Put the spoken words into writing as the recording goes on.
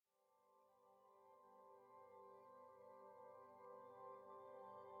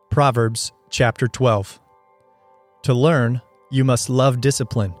Proverbs chapter 12. To learn, you must love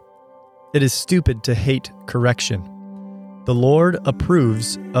discipline. It is stupid to hate correction. The Lord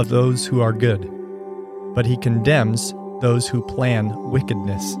approves of those who are good, but he condemns those who plan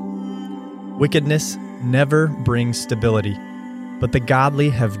wickedness. Wickedness never brings stability, but the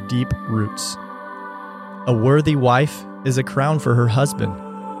godly have deep roots. A worthy wife is a crown for her husband,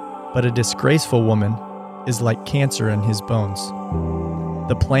 but a disgraceful woman is like cancer in his bones.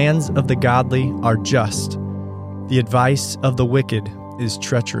 The plans of the godly are just. The advice of the wicked is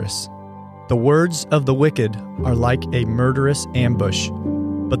treacherous. The words of the wicked are like a murderous ambush,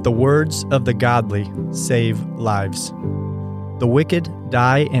 but the words of the godly save lives. The wicked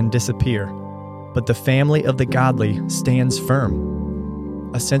die and disappear, but the family of the godly stands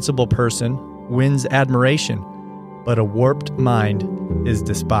firm. A sensible person wins admiration, but a warped mind is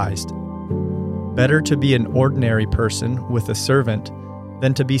despised. Better to be an ordinary person with a servant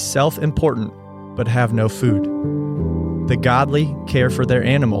than to be self-important but have no food. The godly care for their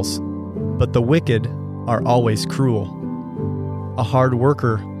animals, but the wicked are always cruel. A hard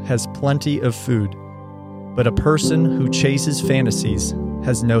worker has plenty of food, but a person who chases fantasies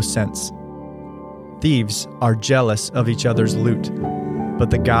has no sense. Thieves are jealous of each other's loot, but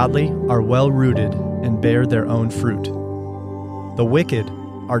the godly are well-rooted and bear their own fruit. The wicked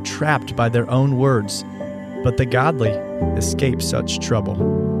are trapped by their own words, but the godly escape such trouble.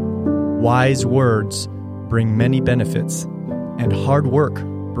 Wise words bring many benefits, and hard work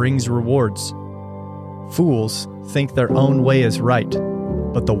brings rewards. Fools think their own way is right,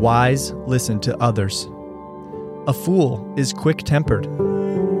 but the wise listen to others. A fool is quick-tempered,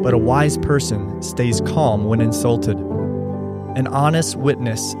 but a wise person stays calm when insulted. An honest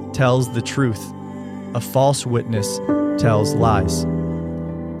witness tells the truth. A false witness tells lies.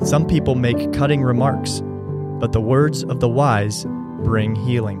 Some people make cutting remarks, but the words of the wise bring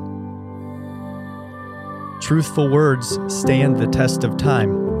healing. Truthful words stand the test of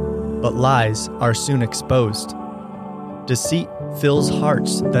time, but lies are soon exposed. Deceit fills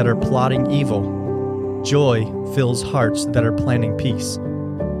hearts that are plotting evil. Joy fills hearts that are planning peace.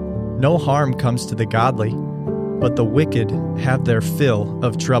 No harm comes to the godly, but the wicked have their fill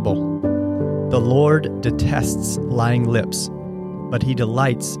of trouble. The Lord detests lying lips, but he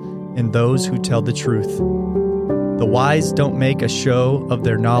delights in those who tell the truth. The wise don't make a show of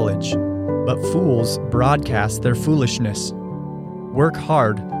their knowledge, but fools broadcast their foolishness. Work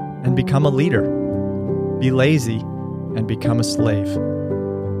hard and become a leader. Be lazy and become a slave.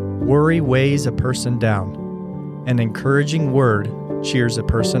 Worry weighs a person down. An encouraging word cheers a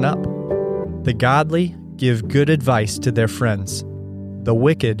person up. The godly give good advice to their friends. The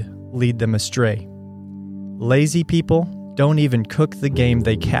wicked lead them astray. Lazy people don't even cook the game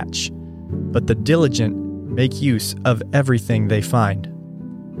they catch, but the diligent make use of everything they find.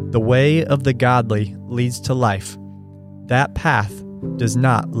 The way of the godly leads to life. That path does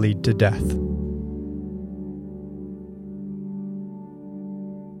not lead to death.